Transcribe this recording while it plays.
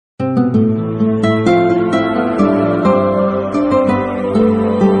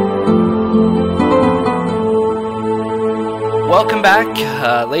Welcome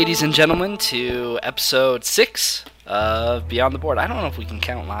back, ladies and gentlemen, to episode 6 of Beyond the Board. I don't know if we can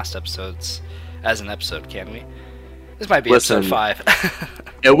count last episodes as an episode, can we? This might be episode 5.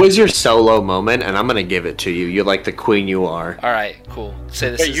 It was your solo moment, and I'm going to give it to you. You're like the queen you are. Alright, cool.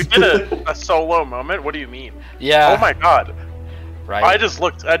 Say this Wait, you did a solo moment? What do you mean? Yeah. Oh my god. Right. I just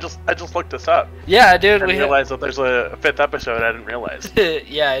looked this up. Yeah, dude. I didn't realize that there's a 5th episode. I didn't realize.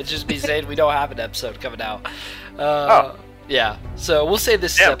 Yeah, it's just me saying we don't have an episode coming out. Oh. Yeah, so we'll say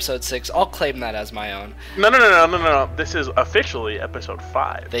this is episode 6. I'll claim that as my own. No. This is officially episode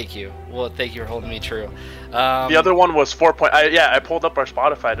 5. Thank you. Well, thank you for holding me true. The other one was 4. I pulled up our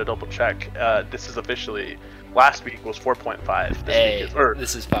Spotify to double check. This is officially... Last week was 4.5.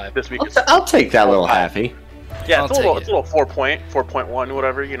 This is 5. This week I'll take that little halfie. Yeah, it's a little 4.1,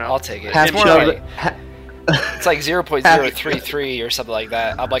 whatever, you know. I'll take it. Half It's like 0.033 or something like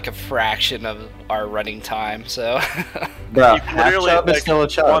that. I'm like a fraction of our running time, so... Bro, half chub is still a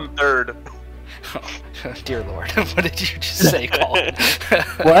chub. 1/3. Oh, dear Lord, what did you just say, Colin?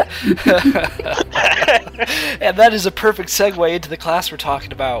 What? And that is a perfect segue into the class we're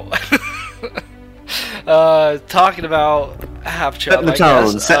talking about. Talking about half chub,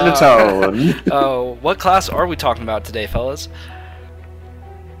 Setting the tone. Oh, what class are we talking about today, fellas?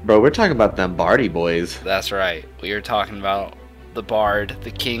 Bro, we're talking about them Bardy boys. That's right. We are talking about the Bard,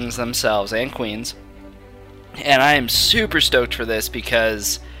 the kings themselves, and queens. And I am super stoked for this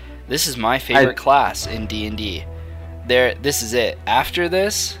because this is my favorite class in D&D. This is it. After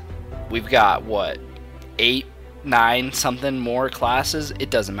this, we've got, 8, 9 something more classes. It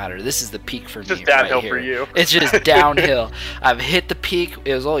doesn't matter. This is the peak for me. Just downhill right here. For you. It's just downhill. I've hit the peak.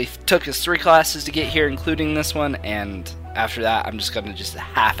 It was only took us 3 classes to get here, including this one, and after that, I'm just gonna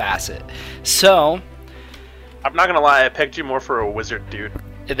half-ass it. So, I'm not gonna lie. I picked you more for a wizard, dude.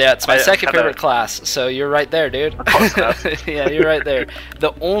 That's my second favorite class. So you're right there, dude. Yeah, you're right there.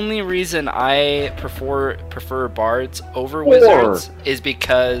 The only reason I prefer bards over wizards is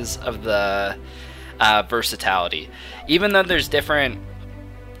because of the versatility. Even though there's different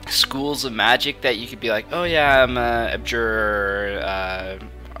schools of magic that you could be like, oh yeah, I'm a abjurer,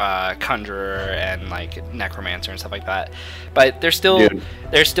 conjurer, and like necromancer and stuff like that, but they're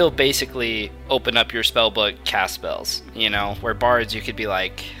still basically open up your spell book, cast spells. You know, where bards you could be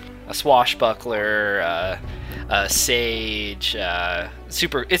like a swashbuckler, a sage,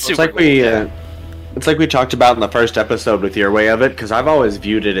 super. It's super. It's like we talked about in the first episode with your way of it, because I've always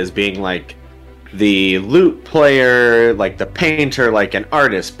viewed it as being like the lute player, like the painter, like an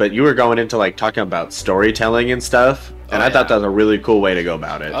artist, but you were going into like talking about storytelling and stuff, and I thought that was a really cool way to go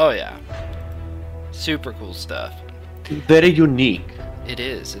about it. Oh yeah, super cool stuff. Very unique. It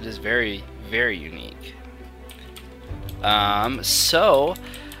is very, very unique. So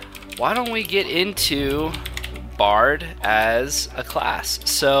why don't we get into Bard as a class?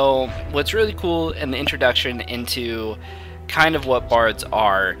 So what's really cool in the introduction into kind of what bards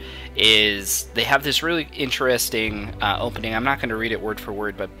are is they have this really interesting opening. I'm not going to read it word for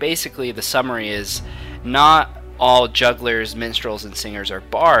word, but basically the summary is not all jugglers, minstrels, and singers are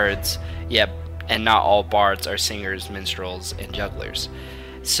bards, and not all bards are singers, minstrels, and jugglers.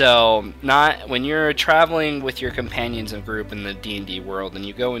 So when you're traveling with your companions and group in the D&D world and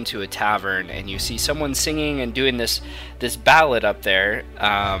you go into a tavern and you see someone singing and doing this ballad up there,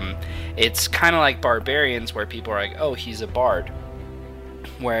 it's kind of like barbarians where people are like, oh, he's a bard.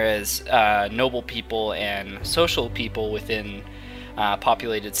 Whereas noble people and social people within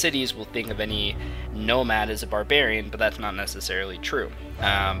populated cities will think of any nomad as a barbarian, but that's not necessarily true.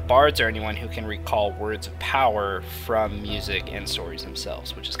 Bards are anyone who can recall words of power from music and stories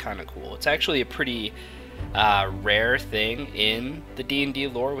themselves, which is kind of cool. It's actually a pretty rare thing in the D&D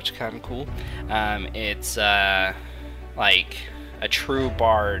lore, which is kind of cool. It's like a true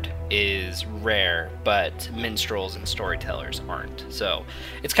bard is rare, but minstrels and storytellers aren't. So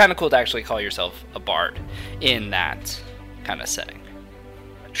it's kind of cool to actually call yourself a bard in that kind of setting.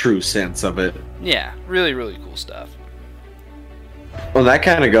 True sense of it. Yeah, really, really cool stuff. Well, that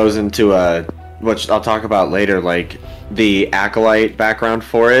kind of goes into which I'll talk about later, like the acolyte background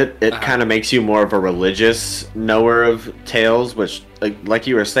for it. It kind of makes you more of a religious knower of tales, which, like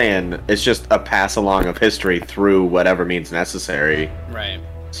you were saying, it's just a pass along of history through whatever means necessary. Right.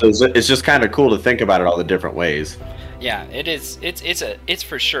 So it's just kind of cool to think about it all the different ways. Yeah, it is. It's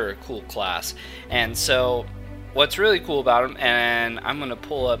for sure a cool class, and so. What's really cool about them, and I'm going to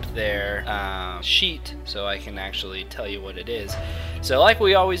pull up their sheet so I can actually tell you what it is. So like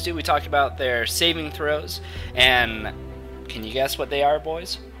we always do, we talk about their saving throws, and can you guess what they are,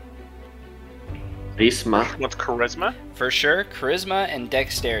 boys? Charisma. What's charisma? For sure, charisma and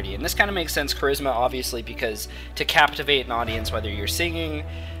dexterity. And this kind of makes sense, charisma, obviously, because to captivate an audience, whether you're singing,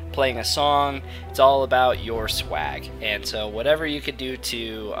 playing a song, it's all about your swag. And so whatever you could do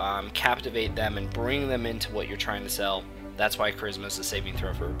to captivate them and bring them into what you're trying to sell, that's why charisma is a saving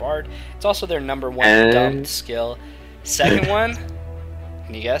throw for a bard. It's also their number one dumped skill. Second one,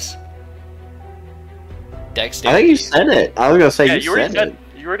 can you guess? Dexterity. I think you said it. I was going to say you said it.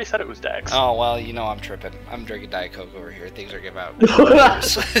 You already said it was Dex. Oh, well, you know I'm tripping. I'm drinking Diet Coke over here. Things are giving out.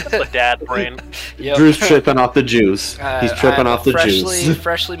 That's the dad brain. Yep. Drew's tripping off the juice. He's tripping off the juice.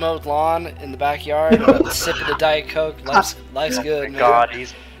 Freshly mowed lawn in the backyard. Sipping the Diet Coke. Life's good, Oh man. God,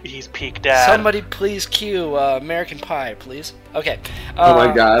 he's peak dad. Somebody please cue American Pie, please. Okay. Oh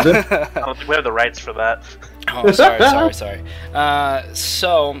my God. I don't think we have the rights for that. Oh, sorry.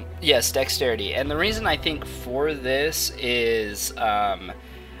 So, yes, dexterity. And the reason I think for this is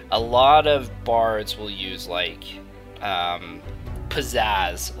a lot of bards will use, like,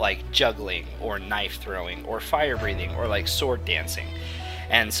 pizzazz, like juggling, or knife throwing, or fire breathing, or, like, sword dancing.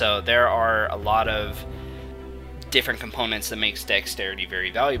 And so there are a lot of different components that makes dexterity very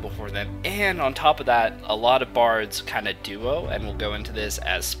valuable for them. And on top of that, a lot of bards kind of duo and will go into this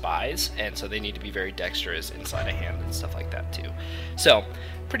as spies, and so they need to be very dexterous inside a hand and stuff like that too. So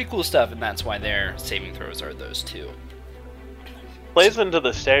pretty cool stuff, and that's why their saving throws are those two. Plays into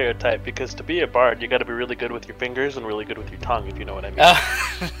the stereotype, because to be a bard, you got to be really good with your fingers and really good with your tongue, if you know what I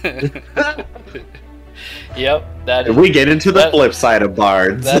mean. Yep, that is. We get into the flip side of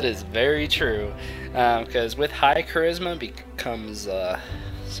bards. That is very true, because with high charisma becomes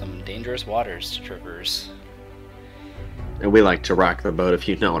some dangerous waters to traverse. And we like to rock the boat, if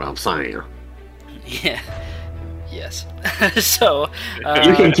you know what I'm saying. Yeah. Yes. So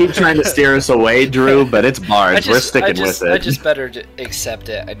you can keep trying to steer us away, Drew, but it's bards. We're sticking with it. I just better accept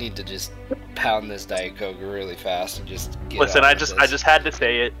it. I need to just pound this Diet Coke really fast and just get Listen, I just had to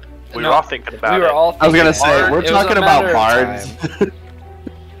say it. We were all thinking about it. I was gonna say we're talking about bards.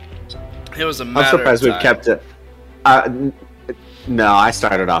 It was a matter. I'm surprised we've kept it. No, I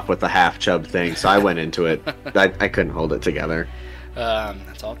started off with the half chub thing, so I went into it. I couldn't hold it together.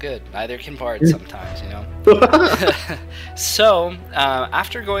 That's all good. Neither can bards sometimes, you know. So,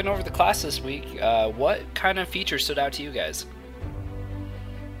 after going over the class this week, what kind of features stood out to you guys?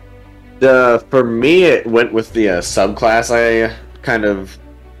 For me, it went with the subclass I kind of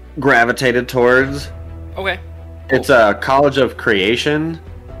gravitated towards. Okay. It's a College of Creation,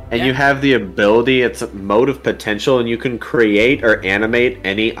 and you have the ability, it's a mode of potential, and you can create or animate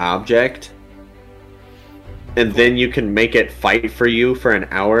any object. And then you can make it fight for you for an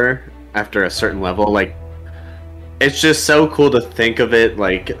hour after a certain level. Like, it's just so cool to think of it.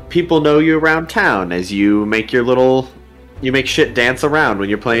 Like, people know you around town as you make you make shit dance around when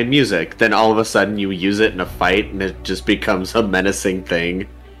you're playing music. Then all of a sudden you use it in a fight and it just becomes a menacing thing.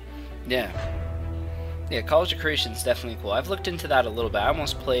 Yeah. Yeah, College of Creation is definitely cool. I've looked into that a little bit. I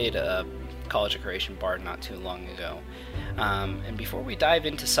almost played a College of Creation bard not too long ago. And before we dive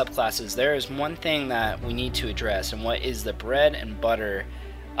into subclasses, there is one thing that we need to address, and what is the bread and butter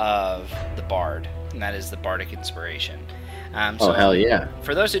of the bard, and that is the bardic inspiration. Oh, hell yeah.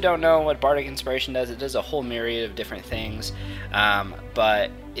 For those who don't know what bardic inspiration does, it does a whole myriad of different things,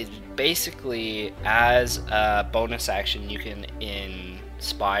 but it's basically, as a bonus action, you can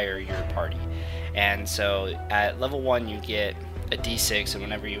inspire your party. And so at level 1 you get a d6, and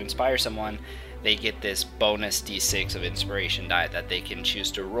whenever you inspire someone, they get this bonus d6 of inspiration die that they can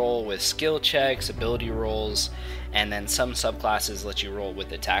choose to roll with skill checks, ability rolls, and then some subclasses let you roll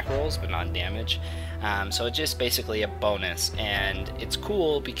with attack rolls but not damage. So it's just basically a bonus, and it's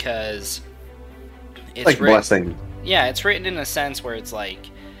cool because it's like blessing. Yeah, it's written in a sense where it's like,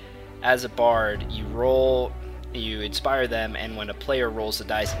 as a bard, you inspire them, and when a player rolls the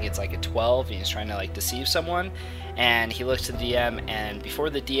dice and gets like a 12 and he's trying to like deceive someone, and he looks to the DM, and before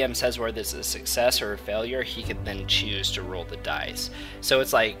the DM says whether this is a success or a failure, he can then choose to roll the dice. So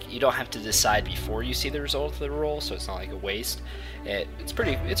it's like you don't have to decide before you see the result of the roll, so it's not like a waste. It's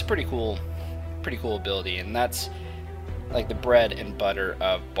a pretty cool ability, and that's like the bread and butter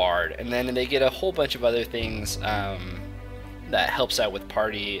of bard. And then they get a whole bunch of other things that helps out with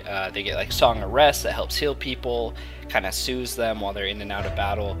party. They get like Song of Rest that helps heal people, kind of soothes them while they're in and out of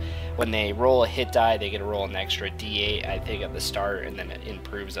battle. When they roll a hit die, they get to roll an extra d8, I think, at the start, and then it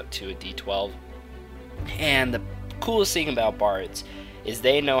improves up to a d12. And the coolest thing about bards is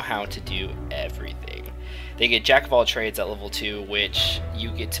they know how to do everything. They get Jack of all trades at level 2, which you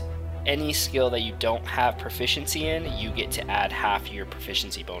get to any skill that you don't have proficiency in, you get to add half your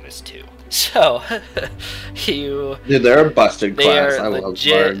proficiency bonus to. So, Dude, they're a busted they class. are I love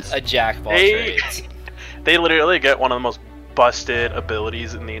legit bards. a jack of all trades. They literally get one of the most busted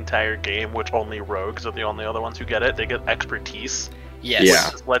abilities in the entire game, which only rogues are the only other ones who get it. They get expertise. Yes. Yeah.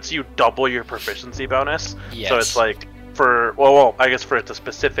 Which lets you double your proficiency bonus. Yes. So it's like well, I guess for it's a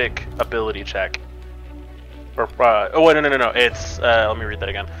specific ability check. Or no. It's let me read that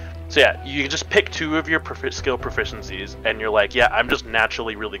again. So yeah, you just pick 2 of your skill proficiencies, and you're like, yeah, I'm just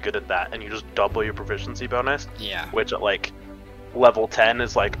naturally really good at that, and you just double your proficiency bonus. Yeah. Which at like level 10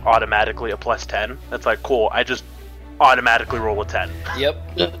 is like automatically a plus 10. That's like cool. I just automatically roll a 10. Yep.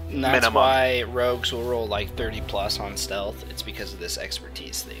 And that's Minimum. why rogues will roll like 30 plus on stealth. It's because of this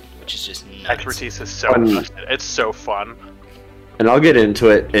expertise thing, which is just nuts. Expertise is so busted. It's so fun. And I'll get into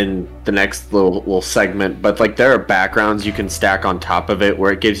it in the next little segment, but like there are backgrounds you can stack on top of it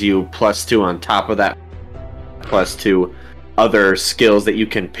where it gives you +2 on top of that, +2 other skills that you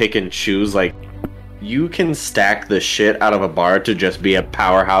can pick and choose. Like, you can stack the shit out of a bard to just be a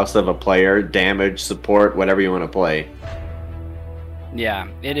powerhouse of a player, damage, support, whatever you want to play. Yeah,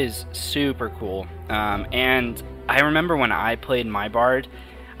 it is super cool. And I remember when I played my bard,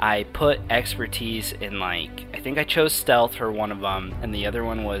 I put expertise in, like, I think I chose stealth for one of them, and the other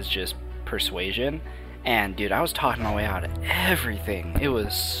one was just persuasion. And dude, I was talking my way out of everything. It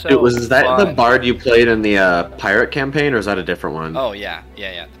was so Is that fun. the bard you played in the pirate campaign, or is that a different one? Oh yeah,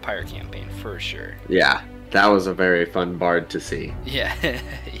 the pirate campaign for sure. Yeah, that was a very fun bard to see. Yeah,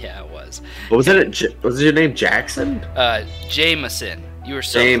 yeah, it was. What was it? Was your name Jackson? Jameson. You were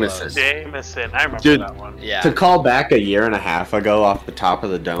so Jameson. close. Jameson, I remember Dude, that one. Yeah, To call back 1.5 years ago off the top of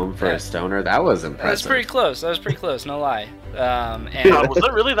the dome for Yeah. a stoner, that was that was impressive. pretty close. No lie. And Was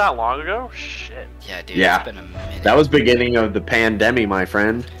it really that long ago? Shit. yeah, dude, Yeah. it's been a minute. That was beginning of the pandemic, my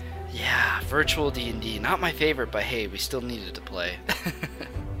friend. Yeah, virtual D&D. Not my favorite, but hey, we still needed to play.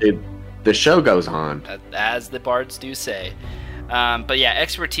 The show goes on. As the bards do say. But yeah,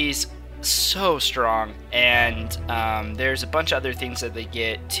 expertise, so strong. And there's a bunch of other things that they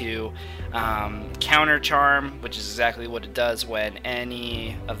get to. Counter charm, which is exactly what it does when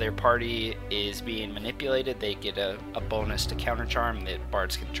any of their party is being manipulated. They get a bonus to counter charm that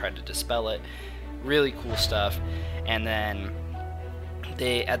bards can try to dispel it. Really cool stuff. And then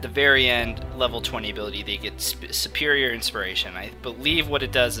they, at the very end, level 20 ability, they get superior inspiration. I believe what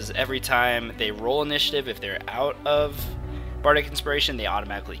it does is every time they roll initiative, if they're out of bardic inspiration, they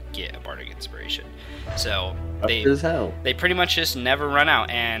automatically get a bardic inspiration. So As hell. they pretty much just never run out,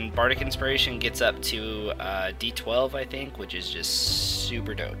 and bardic inspiration gets up to D12, I think, which is just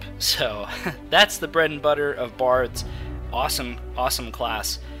super dope. So that's the bread and butter of bards. Awesome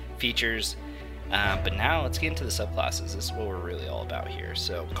class features. But now let's get into the subclasses. This is what we're really all about here.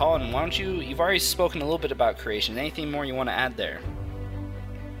 So Colin, why don't you've already spoken a little bit about creation. Anything more you want to add there?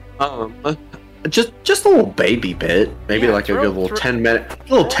 Just a little baby bit. Maybe Yeah, like a good little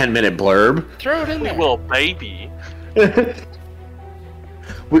 10-minute blurb. Throw it in there. Well, baby.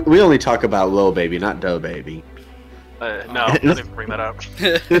 we only talk about Lil Baby, not Doe Baby. No, I didn't even bring that up.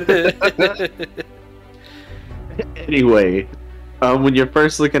 Anyway, when you're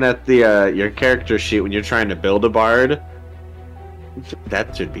first looking at the your character sheet when you're trying to build a bard,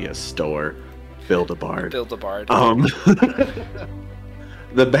 that should be a store. Build a bard. Build a bard.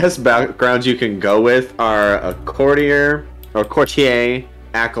 The best backgrounds you can go with are a courtier,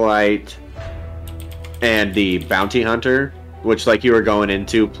 acolyte, and the bounty hunter, which like you were going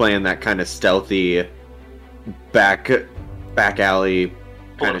into playing that kind of stealthy back alley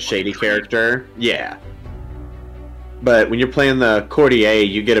kind of shady character. Yeah. But when you're playing the courtier,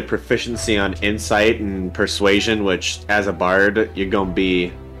 you get a proficiency on insight and persuasion, which as a bard, you're going to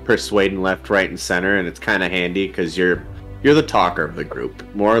be persuading left, right, and center, and it's kind of handy because you're the talker of the group.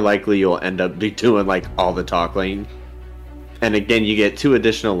 More likely you'll end up be doing like all the talking. And again, you get 2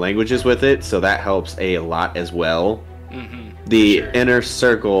 additional languages with it, so that helps a lot as well. Mm-hmm. The inner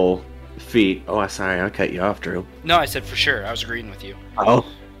circle feat. Oh, sorry, I cut you off, Drew. No, I said for sure. I was agreeing with you. Oh,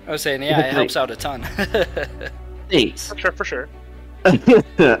 I was saying, yeah, it helps out a ton. thanks. For sure. And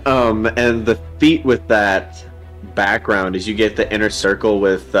the feat with that background is you get the inner circle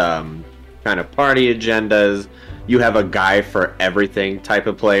with kind of party agendas. You have a guy for everything type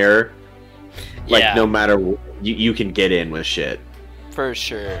of player. Like, Yeah. no matter you can get in with shit. For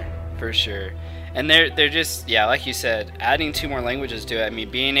sure. And they're just, yeah, like you said, adding 2 more languages to it. I mean,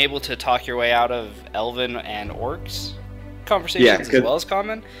 being able to talk your way out of Elven and Orcs conversations as well as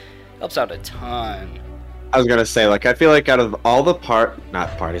Common helps out a ton. I was gonna say, like, I feel like out of all the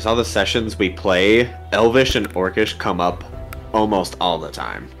all the sessions we play, Elvish and Orcish come up almost all the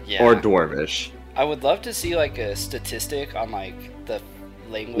time. Yeah. Or Dwarvish. I would love to see like a statistic on like the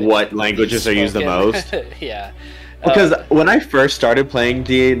language. What languages are used the most? Yeah. Because when I first started playing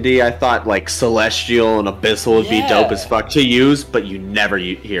D&D, I thought like Celestial and Abyssal would be dope as fuck to use, but you never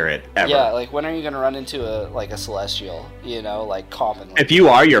hear it ever. Yeah, like when are you gonna run into a Celestial? You know, like commonly. If you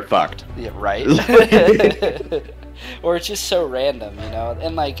are, you're fucked. Yeah, right. Or it's just so random, you know.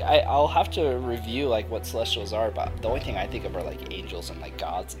 And like I'll have to review like what Celestials are, but the only thing I think of are like angels and like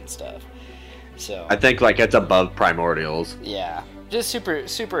gods and stuff. So I think like it's above primordials. yeah, just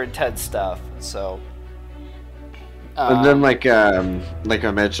super intense stuff. So. And then, like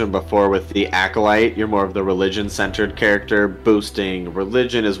I mentioned before, with the Acolyte, you're more of the religion-centered character, boosting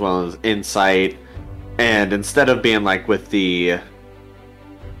religion as well as insight. And instead of being like with the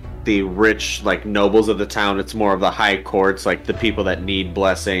rich, like nobles of the town, it's more of the high courts, like the people that need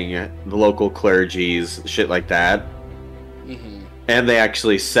blessing, the local clergies, shit like that. Mm-hmm. And they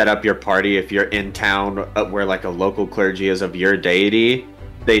actually set up your party if you're in town where like a local clergy is of your deity.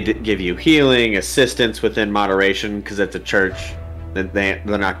 They give you healing, assistance within moderation, because it's a church. They're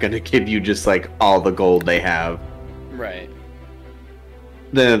not going to give you just like all the gold they have. Right.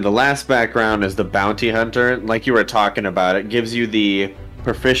 Then the last background is the bounty hunter. Like you were talking about, it gives you the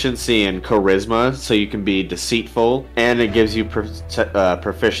proficiency in charisma, so you can be deceitful, and it gives you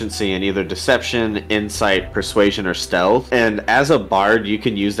proficiency in either deception, insight, persuasion, or stealth. And as a bard, you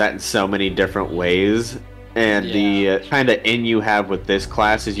can use that in so many different ways. And the kind of in you have with this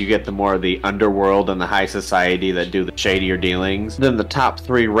class is you get the more of the underworld and the high society that do the shadier dealings. Then the top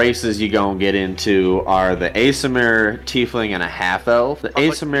 3 races you go and get into are the Aesir, Tiefling, and a Half-Elf. The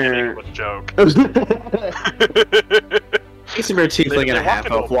Aesir... Like joke. Aesir, Tiefling, and a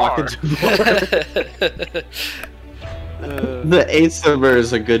Half-Elf walk into a bar. The Aesir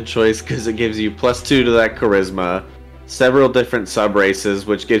is a good choice because it gives you +2 to that charisma. Several different sub-races,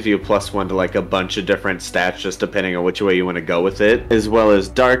 which gives you a +1 to like a bunch of different stats, just depending on which way you want to go with it. As well as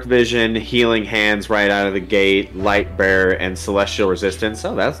Dark Vision, Healing Hands right out of the gate, Light Bearer, and Celestial Resistance.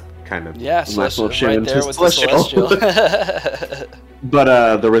 Oh, that's kind of... Yeah, Celestial, right there with the Celestial.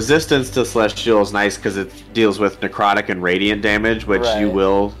 But the Resistance to Celestial is nice because it deals with Necrotic and Radiant damage, which you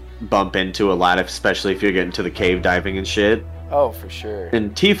will bump into a lot, especially if you're getting to the cave diving and shit. Oh, for sure.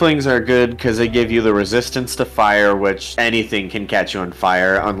 And Tieflings are good because they give you the resistance to fire, which anything can catch you on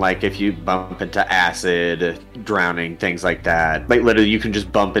fire, unlike if you bump into acid, drowning, things like that. Like, literally, you can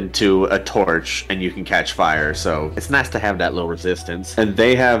just bump into a torch and you can catch fire, so it's nice to have that little resistance. And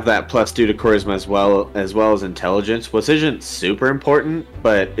they have that +2 to charisma as well as intelligence, which isn't super important,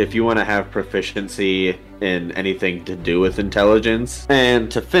 but if you want to have proficiency in anything to do with intelligence.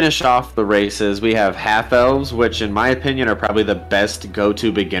 And to finish off the races, we have half-elves, which in my opinion are probably the best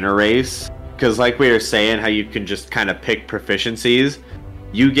go-to beginner race. Because like we were saying, how you can just kind of pick proficiencies,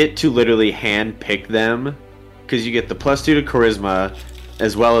 you get to literally hand pick them, because you get the +2 to charisma,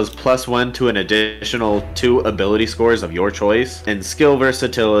 as well as +1 to an additional 2 ability scores of your choice, and skill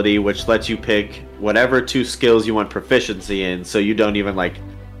versatility, which lets you pick whatever 2 skills you want proficiency in, so you don't even like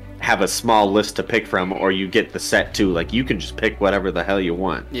have a small list to pick from, or you get the set too. Like, you can just pick whatever the hell you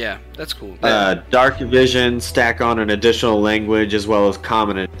want. Yeah, that's cool. Dark Vision, stack on an additional language, as well as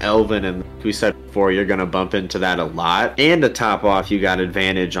Common and Elven, and like we said before, you're gonna bump into that a lot. And to top off, you got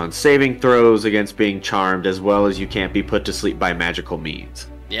advantage on saving throws against being charmed, as well as you can't be put to sleep by magical means.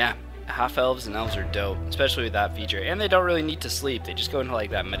 Yeah, half-elves and elves are dope, especially with that feature. And they don't really need to sleep, they just go into like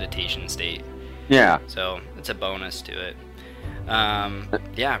that meditation state. Yeah. So, it's a bonus to it.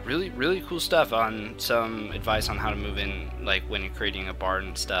 Yeah, really cool stuff on some advice on how to move in, like when you're creating a bard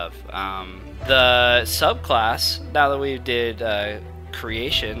and stuff. The subclass, now that we did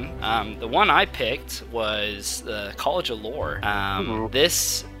creation, the one I picked was the College of Lore.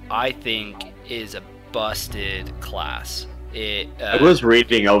 This, I think, is a busted class. I was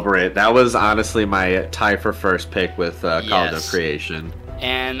reading over it. That was honestly my tie for first pick with College of Creation.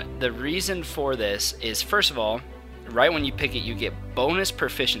 And the reason for this is, first of all, right when you pick it, you get bonus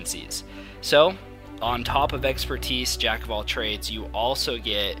proficiencies. So, on top of expertise, jack of all trades, you also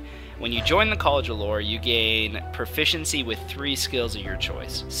get, when you join the College of Lore, you gain proficiency with 3 skills of your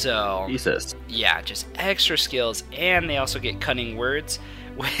choice. So, Jesus. Yeah, just extra skills, and they also get cunning words,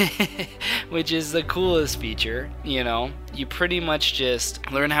 which is the coolest feature. You know, you pretty much just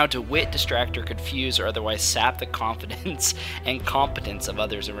learn how to wit, distract, or confuse, or otherwise sap the confidence and competence of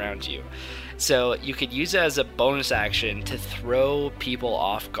others around you. So you could use it as a bonus action to throw people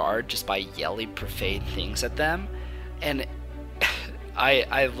off guard just by yelling profane things at them. And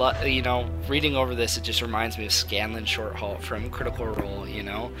I love, reading over this, it just reminds me of Scanlan Shorthalt from Critical Role,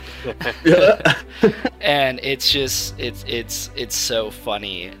 and it's just it's so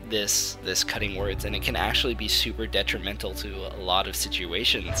funny, this cutting words, and it can actually be super detrimental to a lot of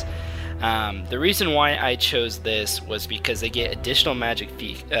situations. The reason why I chose this was because they get additional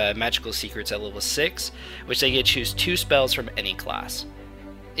magical secrets at level 6, which they get to choose 2 spells from any class.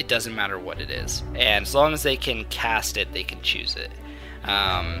 It doesn't matter what it is, and as long as they can cast it, they can choose it.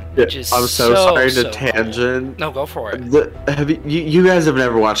 Which is I'm so sorry to cool. tangent. No, go for it. You guys have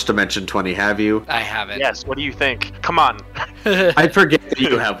never watched Dimension 20, have you? I haven't. Yes. What do you think? Come on. I forget that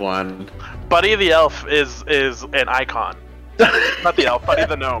you have one. Buddy the Elf is an icon. Not the elf, Buddy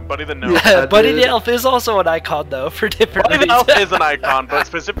the Gnome. Buddy the Gnome. Yeah, Buddy the Elf is also an icon, though, for different Buddy reasons. the Elf is an icon, but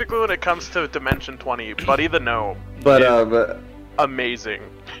specifically when it comes to Dimension 20, Buddy the Gnome But amazing.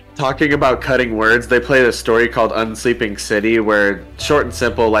 talking about cutting words, they played a story called Unsleeping City, where short and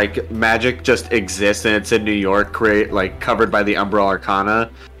simple, like, magic just exists and it's in New York, covered by the Umbral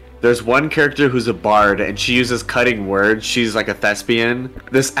Arcana. There's one character who's a bard, and she uses cutting words. She's like a thespian.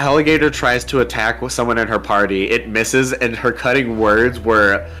 This alligator tries to attack with someone in her party. It misses, and her cutting words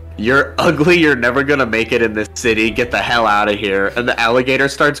were, "You're ugly, you're never gonna make it in this city, get the hell out of here." And the alligator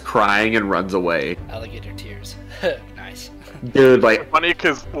starts crying and runs away. Alligator tears. Nice. Dude, like... Funny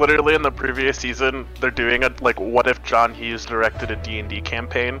because literally in the previous season, they're doing a, what if John Hughes directed a D&D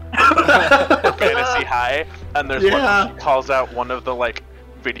campaign for Fantasy High, and there's one where he calls out one of the,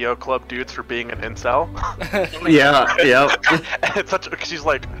 video club dudes for being an incel. Yeah. It's she's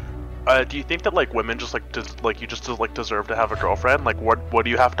like, do you think that women just deserve to have a girlfriend? What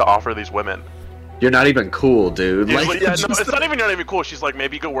do you have to offer these women? You're not even cool, dude. No, it's not even cool. She's like,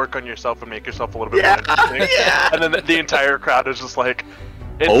 maybe go work on yourself and make yourself a little bit more interesting. Yeah. And then the entire crowd is just like,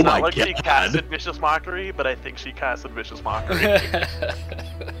 it's Oh not my like she God. casted Vicious Mockery, but I think she casted Vicious Mockery.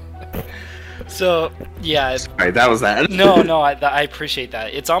 So, yeah. Alright, that was that. No, I appreciate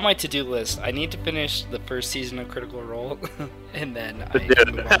that. It's on my to-do list. I need to finish the first season of Critical Role, and then I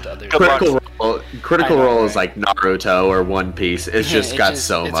move on to others. Critical I know, Role is right? like Naruto or One Piece. It's just got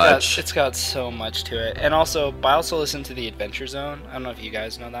so much. It's got so much to it. And also, I also listen to the Adventure Zone. I don't know if you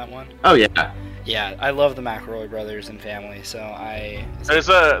guys know that one. Oh yeah. Yeah, I love the McElroy brothers and family, so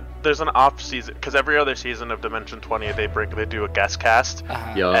There's an off season because every other season of Dimension 20 they do a guest cast,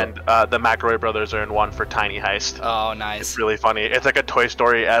 Yo. and the McElroy brothers are in one for Tiny Heist. Oh, nice. It's really funny. It's like a Toy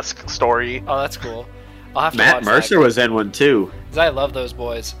Story-esque story. Oh, that's cool. I'll have to Matt watch Mercer that. was in one too. 'Cause I love those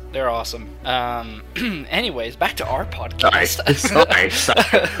boys. They're awesome. Anyways, back to our podcast.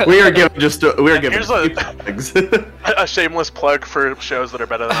 Sorry. We are giving Here's plugs. a shameless plug for shows that are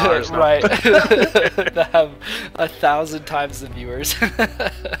better than ours. No. Right. That have 1,000 times the viewers.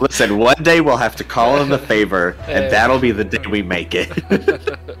 Listen, one day we'll have to call in the favor, and that'll be the day we make it.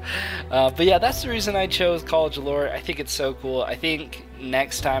 But yeah, that's the reason I chose College of Lore. I think it's so cool. I think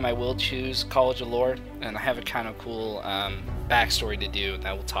next time I will choose College of Lore, and I have a kind of cool backstory to do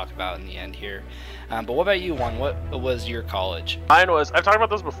that we'll talk about in the end here. But what about you, Juan? What was your college? Mine was, I've talked about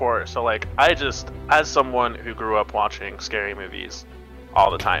this before, so I just, as someone who grew up watching scary movies all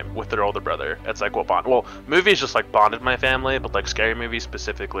the time with their older brother, it's what bond, well, movies just bonded my family, but scary movies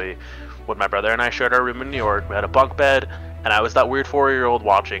specifically, when my brother and I shared our room in New York, we had a bunk bed, and I was that weird 4-year-old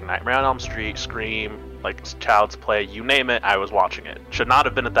watching Nightmare on Elm Street, Scream, Child's Play, you name it, I was watching it. Should not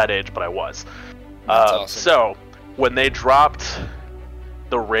have been at that age, but I was. That's awesome. So, when they dropped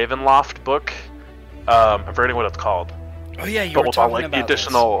the Ravenloft book, I'm forgetting what it's called. Oh yeah, you But were with all talking about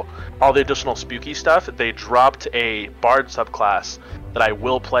all the additional spooky stuff, they dropped a bard subclass that I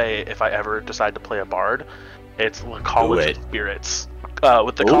will play if I ever decide to play a bard. It's College of Spirits.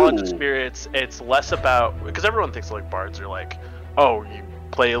 With the College of Spirits, it's less about, because everyone thinks bards are oh, you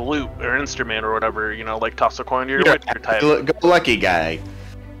play a lute or an instrument or whatever, toss a coin to your witcher type. Go lucky guy.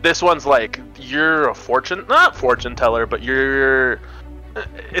 This one's you're a not fortune teller, but you're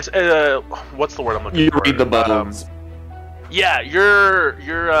it's what's the word I'm looking for? You read the bones. Yeah, you're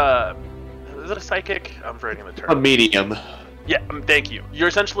is it a psychic? I'm forgetting the term. A medium. Yeah, thank you. You're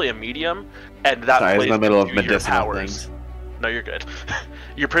essentially a medium, and that Sorry, plays in the middle of into your medicinal powers. things. No, you're good.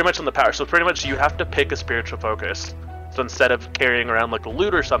 You're pretty much on the power. So pretty much you have to pick a spiritual focus. So instead of carrying around a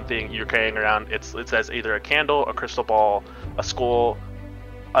lute or something, you're carrying around it says either a candle, a crystal ball, a skull,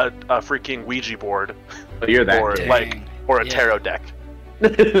 a freaking Ouija board, Oh, you're that or guy. or a tarot deck.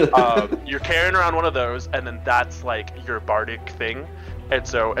 You're carrying around one of those, and then that's your bardic thing. And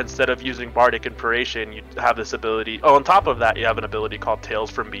so instead of using bardic inspiration, you have this ability. Oh, on top of that, you have an ability called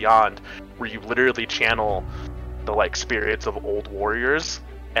Tales from Beyond, where you literally channel the spirits of old warriors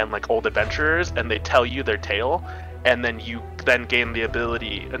and old adventurers, and they tell you their tale, and then you then gain the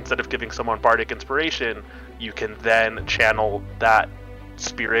ability, instead of giving someone bardic inspiration, you can then channel that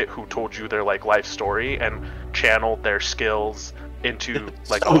spirit who told you their like life story and channel their skills into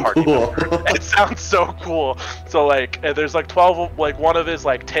like so a party cool. member. It sounds so cool. So like there's like 12, like one of his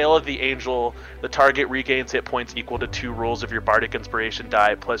like Tale of the Angel, the target regains hit points equal to 2 rolls of your bardic inspiration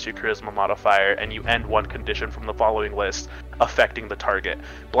die plus your charisma modifier, and you end one condition from the following list affecting the target: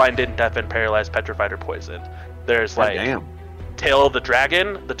 blinded, deafened, paralyzed, petrified, or poisoned. There's like Tail of the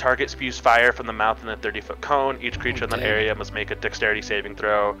Dragon, the target spews fire from the mouth in a 30-foot cone. Each creature in that area must make a dexterity saving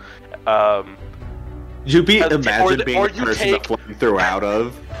throw. Imagine being the person that flame threw out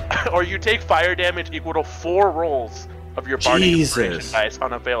of. Or you take fire damage equal to 4 rolls of your bardic inspiration dice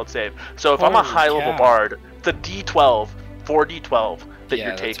on a failed save. So if I'm a high-level bard, it's a D12, 4d12 that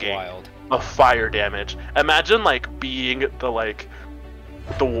you're taking of fire damage. Imagine like being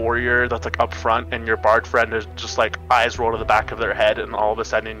the warrior that's like up front, and your bard friend is just like eyes roll to the back of their head, and all of a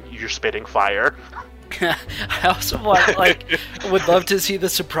sudden you're spitting fire. I also would love to see the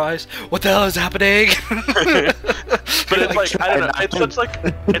surprise. What the hell is happening? But it's like, I don't know. It's such like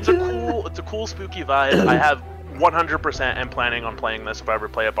it's a cool spooky vibe. I have 100% am planning on playing this if I ever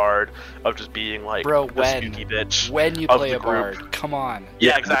play a bard, of just being like the spooky bitch. When you play a bard, come on.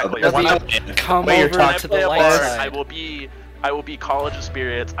 Yeah, exactly. Come over to the light side. I will be College of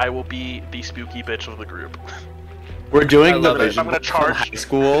Spirits. I will be the spooky bitch of the group. We're doing the version I'm gonna charge from high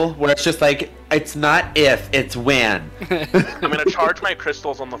school where it's just like, it's not if, it's when. I'm gonna charge my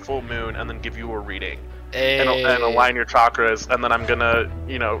crystals on the full moon and then give you a reading. Hey. And align your chakras, and then I'm gonna,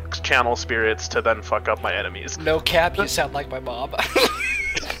 channel spirits to then fuck up my enemies. No cap, you sound like my mom.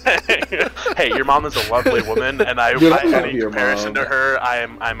 Hey, your mom is a lovely woman, and in comparison to her,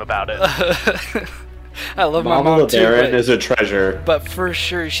 I'm about it. I love my mom too. Baron is a treasure. But for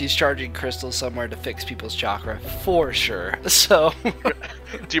sure, she's charging crystals somewhere to fix people's chakra. For sure. So.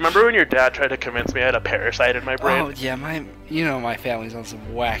 Do you remember when your dad tried to convince me I had a parasite in my brain? Oh yeah, my family's on some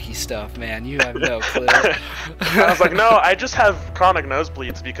wacky stuff, man. You have no clue. I was like, no, I just have chronic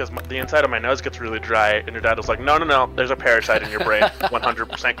nosebleeds because the inside of my nose gets really dry. And your dad was like, no, there's a parasite in your brain,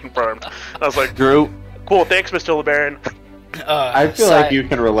 100% confirmed. And I was like, Drew, cool, thanks, Mr. LeBaron. I feel like you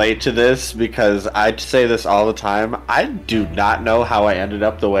can relate to this because I say this all the time. I do not know how I ended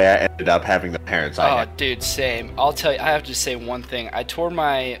up the way I ended up having the parents I had. Oh, dude, same. I'll tell you, I have to say one thing. I tore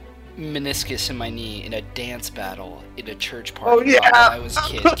my meniscus in my knee in a dance battle in a church party when I was a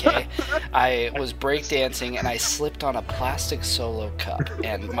kid, okay? I was breakdancing and I slipped on a plastic Solo cup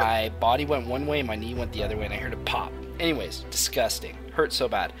and my body went one way and my knee went the other way and I heard it pop. Anyways, disgusting. Hurt so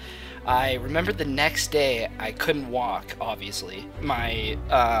bad. I remember the next day I couldn't walk, obviously. My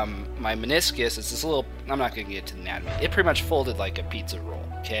meniscus is this little, I'm not going to get to the anatomy. It pretty much folded like a pizza roll,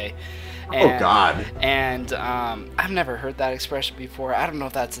 okay? Oh, God. And I've never heard that expression before. I don't know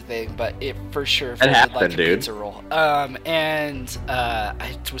if that's a thing, but it for sure folded like a pizza roll. And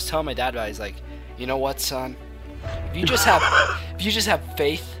I was telling my dad about it. He's like, you know what, son? If you just have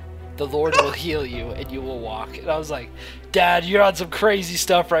faith, the Lord will heal you and you will walk. And I was like, Dad, you're on some crazy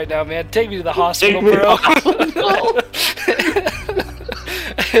stuff right now, man. Take me to the hospital, bro.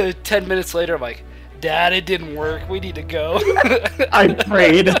 10 minutes later, I'm like, Dad, it didn't work. We need to go. I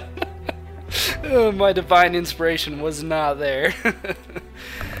prayed. My divine inspiration was not there.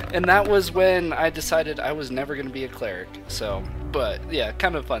 And that was when I decided I was never going to be a cleric. So, but yeah,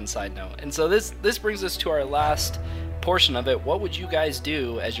 kind of a fun side note. And so this brings us to our last portion of it. What would you guys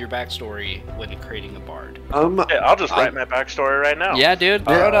do as your backstory when creating a bard? I'll just write my backstory right now. Yeah, dude,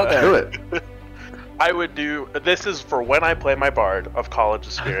 throw it out there. Do it. I would do. This is for when I play my bard of College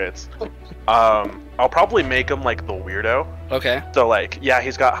of Spirits. I'll probably make him like the weirdo. Okay. So like, yeah,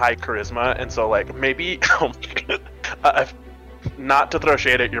 he's got high charisma, and so like maybe, not to throw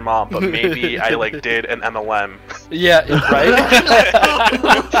shade at your mom, but maybe I like did an MLM. Yeah, right.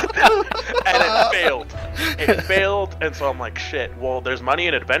 And it failed. It failed, and so I'm like, shit. Well, there's money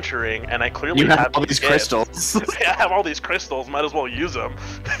in adventuring, and I clearly have all these crystals. I have all these crystals. Might as well use them.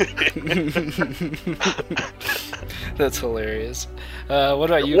 That's hilarious. What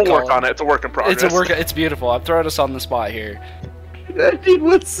about you? We'll work on it. It's a work in progress. It's beautiful. I'm throwing us on the spot here. I need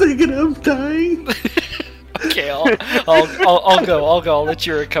 1 second. I'm dying. Okay, I'll go. I'll let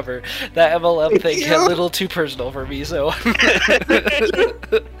you recover. That MLM thing got a little too personal for me, so.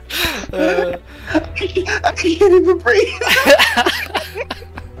 I can't even breathe.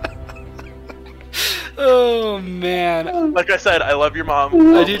 Oh man! Like I said, I love your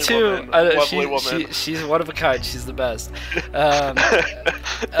mom. I do too. Lovely woman. She's one of a kind. She's the best.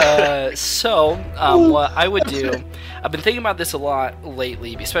 What I would do, I've been thinking about this a lot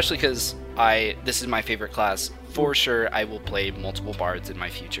lately, especially because this is my favorite class for sure I will play multiple bards in my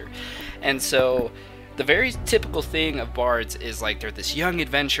future. And so the very typical thing of bards is like they're this young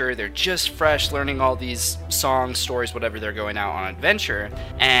adventurer, they're just fresh learning all these songs, stories, whatever, they're going out on adventure.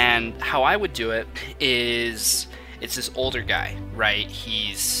 And how I would do it is it's this older guy, right?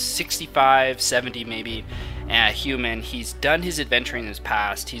 He's 65, 70 maybe, human. He's done his adventuring in his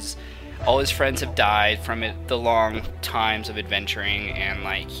past. All his friends have died from it, the long times of adventuring, and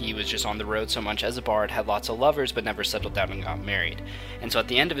like he was just on the road so much as a bard, had lots of lovers, but never settled down and got married. And so at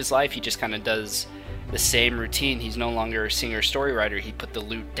the end of his life, he just kind of does the same routine. He's no longer a singer story writer. He put the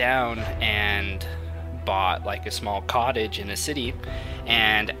loot down and bought like a small cottage in a city,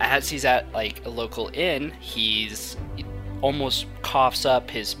 and as he's at like a local inn, he's almost coughs up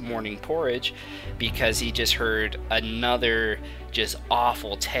his morning porridge because he just heard another just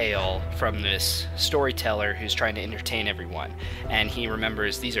awful tale from this storyteller who's trying to entertain everyone. And he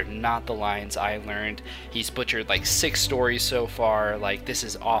remembers, these are not the lines I learned. He's butchered like 6 stories so far. Like, this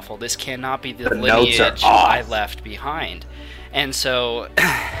is awful. This cannot be the lineage I left behind. And so,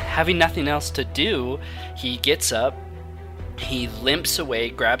 having nothing else to do, he gets up, he limps away,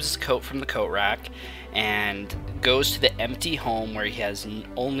 grabs his coat from the coat rack, and goes to the empty home where he has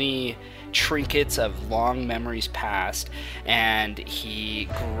only trinkets of long memories past, and he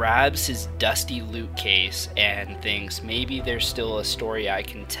grabs his dusty loot case and thinks, maybe there's still a story I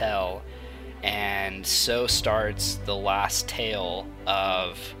can tell. And so starts the last tale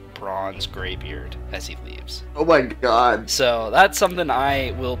of Bronze Greybeard as he leaves. Oh my god. So that's something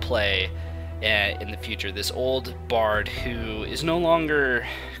I will play in the future. This old bard who is no longer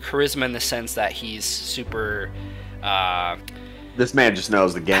charisma in the sense that he's super this man just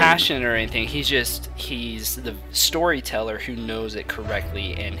knows the game. Passionate or anything. He's the storyteller who knows it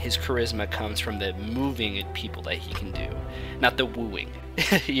correctly, and his charisma comes from the moving people that he can do, not the wooing.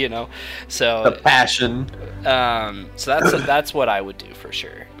 You know, so the passion. So that's what I would do for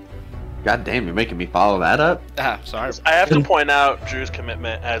sure. God damn, you're making me follow that up? Sorry. I have to point out Drew's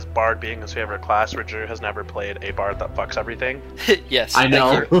commitment as Bard being his favorite class, where Drew has never played a Bard that fucks everything. Yes, I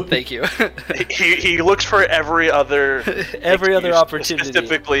know. Thank you. he looks for every other opportunity.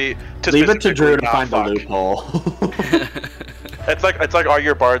 Specifically to leave it to Drew to find fuck. the loophole. It's like all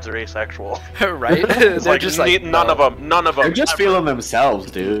your bards are asexual, right? It's they're just like none of them. They're just feeling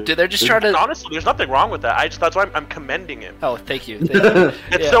themselves, dude. Dude, they're just trying to. Honestly, there's nothing wrong with that. That's why I'm commending him. Oh, thank you.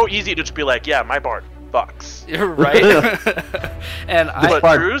 It's so easy to just be like, yeah, my bard fucks. You're right. And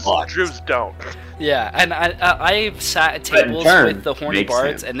Drew's don't. Yeah, and I've sat at tables with the horny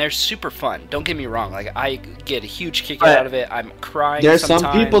bards, and they're super fun. Don't get me wrong; like I get a huge kick out of it. I'm crying. There's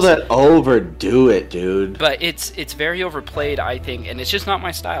sometimes. some people that overdo it, dude. But it's very overplayed, I think, and it's just not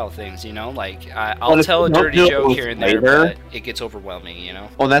my style of things. You know, like I'll tell a dirty joke here and there, but it gets overwhelming. You know.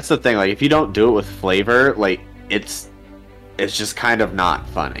 Well, that's the thing. Like, if you don't do it with flavor, like it's just kind of not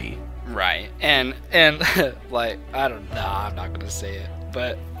funny. Right, and like I don't know, I'm not gonna say it.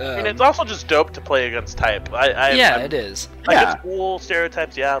 But I mean, it's also just dope to play against type. It is. Like, it's cool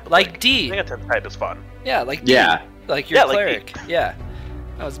stereotypes, yeah. But like D. Playing against type is fun. Yeah, like D. Yeah. Like your cleric. Like yeah,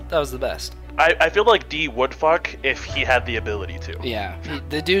 that was the best. I feel like D would fuck if he had the ability to. Yeah,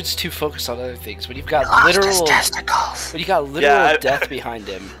 the dude's too focused on other things. When you've got literal death behind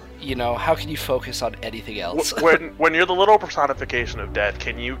him, you know, how can you focus on anything else? when you're the little personification of death,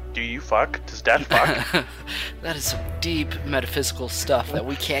 do you fuck? Does death fuck? That is some deep metaphysical stuff that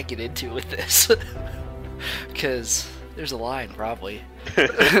we can't get into with this. Because there's a line, probably.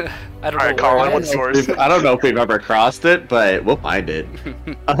 I don't know. Colin, what's yours? I don't know if we've ever crossed it, but we'll find it.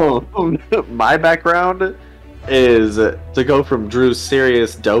 My background is to go from Drew's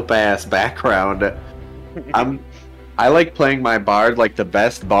serious dope-ass background. I like playing my bard like the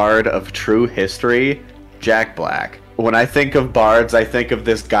best bard of true history, Jack Black. When I think of bards, I think of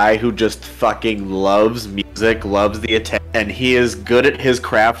this guy who just fucking loves music, loves the attention, and he is good at his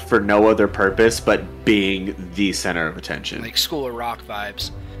craft for no other purpose but being the center of attention. Like School of Rock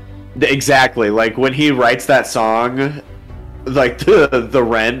vibes. Exactly. Like when he writes that song, like the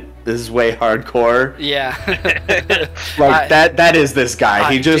Rent, this is way hardcore. Yeah. Like that is this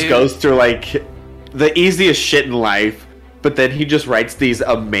guy. He just goes through like the easiest shit in life, but then he just writes these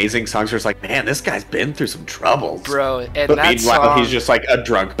amazing songs where it's like, man, this guy's been through some troubles. Bro, and but that meanwhile, song, he's just like a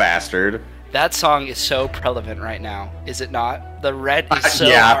drunk bastard. That song is so relevant right now, is it not? The Red is so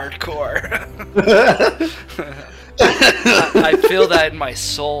hardcore. I feel that in my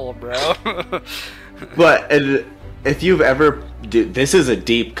soul, bro. But if you've ever... Dude, this is a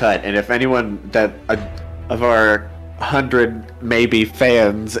deep cut, and if anyone of our 100 maybe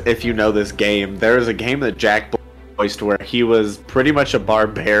fans, if you know this game, there is a game that Jack voiced where he was pretty much a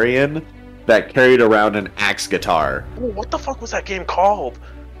barbarian, that carried around an axe guitar. Oh, what the fuck was that game called?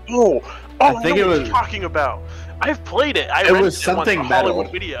 I think know what you're talking about. I've played it. It was something metal.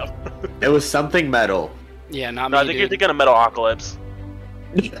 Hollywood Video. It was something metal. Yeah, not no, me. I think you're thinking of Metalocalypse,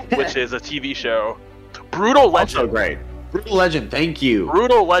 which is a TV show. Brutal Legend. Also great. Brutal Legend. Thank you.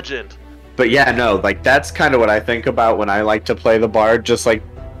 Brutal Legend. But yeah, no, like that's kind of what I think about when I like to play the bard. Just like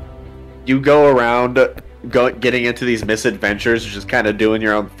you go around, getting into these misadventures, just kind of doing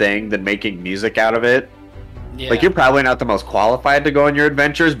your own thing, then making music out of it. Yeah. Like you're probably not the most qualified to go on your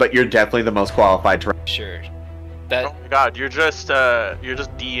adventures, but you're definitely the most qualified to. Sure. Oh my god, you're just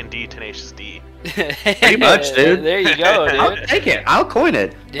D&D Tenacious D. Pretty much, dude. There you go, dude. I'll take it. I'll coin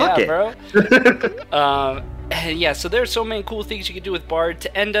it. Yeah, Fuck it. bro. Yeah, so there's so many cool things you could do with Bard.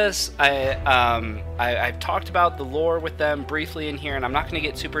 To end us, I've talked about the lore with them briefly in here, and I'm not going to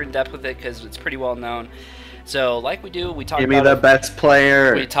get super in depth with it because it's pretty well known. So, like we do, we talk Give about me the best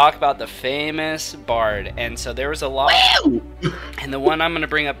player. We talk about the famous Bard, and so there was a lot. And the one I'm going to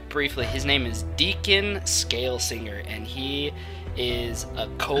bring up briefly, his name is Deacon Scalesinger, and he is a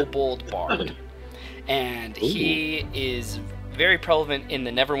kobold bard, and he is very prevalent in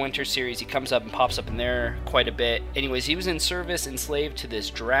the Neverwinter series. He comes up and pops up in there quite a bit. Anyways, he was in service, enslaved to this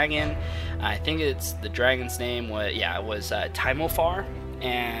dragon. I think it's the dragon's name was Timofar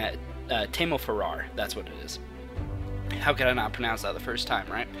and Tamofarar. That's what it is. How could I not pronounce that the first time,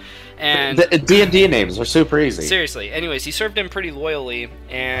 right? And the D&D names are super easy. Seriously. Anyways, he served him pretty loyally,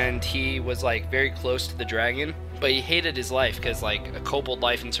 and he was like very close to the dragon, but he hated his life because like a kobold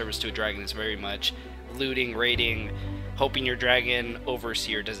life in service to a dragon is very much looting, raiding, hoping your dragon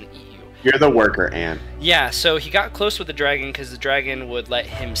overseer doesn't eat you. You're the worker, Anne. Yeah, so he got close with the dragon because the dragon would let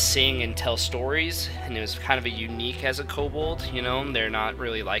him sing and tell stories, and it was kind of a unique as a kobold, you know, they're not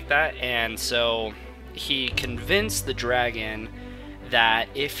really like that, and so he convinced the dragon that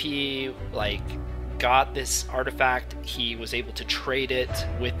if he like got this artifact, he was able to trade it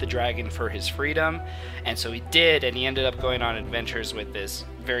with the dragon for his freedom. And so he did, and he ended up going on adventures with this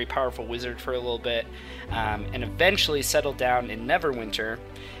very powerful wizard for a little bit, and eventually settled down in Neverwinter.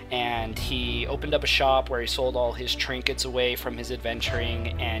 And he opened up a shop where he sold all his trinkets away from his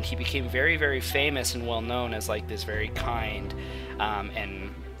adventuring, and he became very, very famous and well known as like this very kind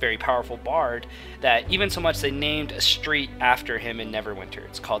and very powerful bard, that even so much they named a street after him in Neverwinter.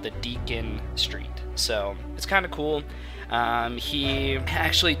 It's called the Deacon Street. So it's kind of cool. He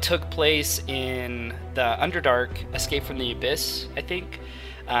actually took place in the Underdark Escape from the Abyss, I think,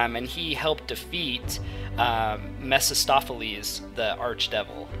 and he helped defeat Mephistopheles, the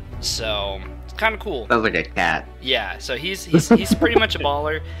archdevil. So it's kind of cool. Sounds like a cat. Yeah, so he's pretty much a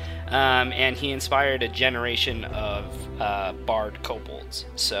baller. And he inspired a generation of bard kobolds,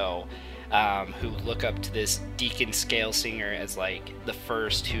 so who look up to this Deacon Scalesinger as like the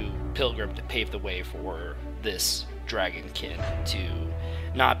first who pilgrimed to pave the way for this dragonkin to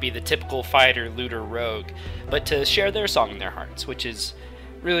not be the typical fighter, looter, rogue, but to share their song in their hearts, which is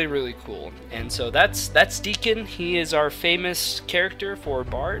really, really cool. And so that's Deacon. He is our famous character for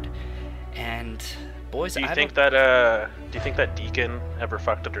bard, and boys, do you think that Deacon ever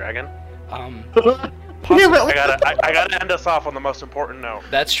fucked a dragon? Possibly. I gotta end us off on the most important note.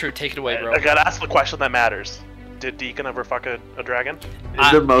 That's true. Take it away, bro. I gotta ask the question that matters. Did Deacon ever fuck a dragon?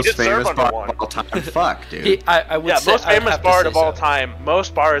 He's the most he did famous serve bard under of all time. Fuck, dude. I would say, most famous bard of all so. time.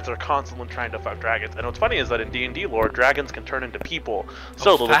 Most bards are constantly trying to fuck dragons. And what's funny is that in D&D lore, dragons can turn into people.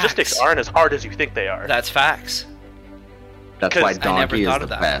 So the logistics aren't as hard as you think they are. That's facts. That's why I never Donkey is thought the of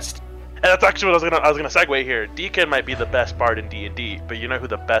that. best. And that's actually what I was gonna segue here. Deacon might be the best bard in D&D, but you know who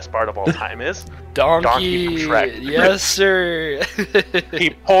the best bard of all time is? Donkey from Shrek. Yes, sir.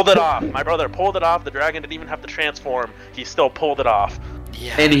 He pulled it off. My brother pulled it off. The dragon didn't even have to transform. He still pulled it off.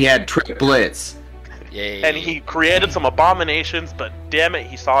 Yeah. And he had triplets. Yay. And he created some abominations, but damn it,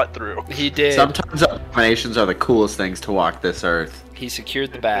 he saw it through. He did. Sometimes abominations are the coolest things to walk this earth. He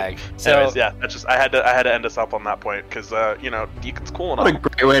secured the bag. So Anyways, yeah, that's just I had to end us up on that point because Deacon's cool and all. What a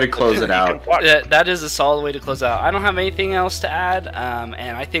great way to close it out. that is a solid way to close out. I don't have anything else to add,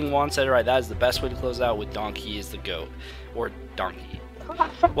 and I think Juan said it right. That is the best way to close out, with Donkey is the GOAT, or Donkey.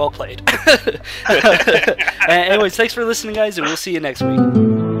 Well played. Anyways, thanks for listening, guys, and we'll see you next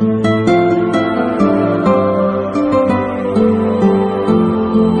week.